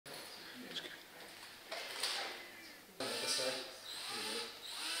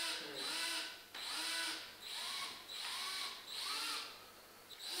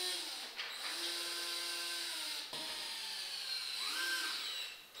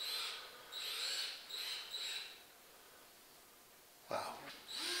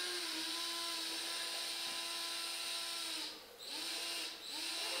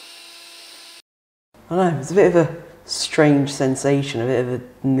I don't know, it was a bit of a strange sensation, a bit of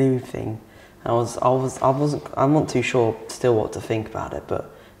a new thing. I'm not too sure still what to think about it,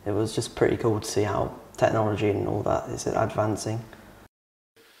 but it was just pretty cool to see how technology and all that is advancing.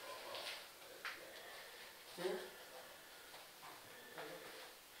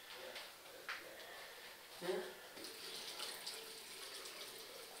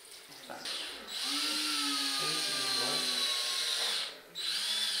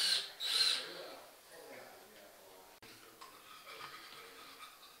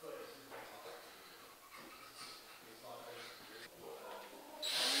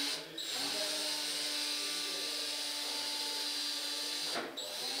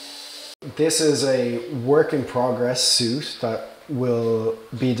 This is a work in progress suit that will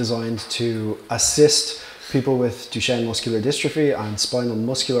be designed to assist people with Duchenne Muscular Dystrophy and Spinal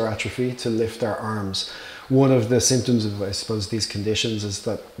Muscular Atrophy to lift their arms. One of the symptoms of, I suppose, these conditions is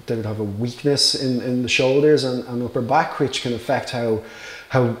that they would have a weakness in the shoulders and upper back, which can affect how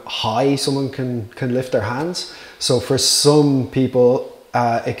high someone can lift their hands. So for some people,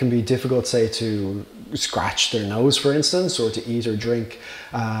 it can be difficult, say, to scratch their nose, for instance, or to eat or drink.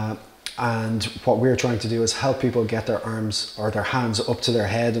 And what we're trying to do is help people get their arms or their hands up to their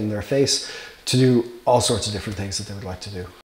head and their face to do all sorts of different things that they would like to do.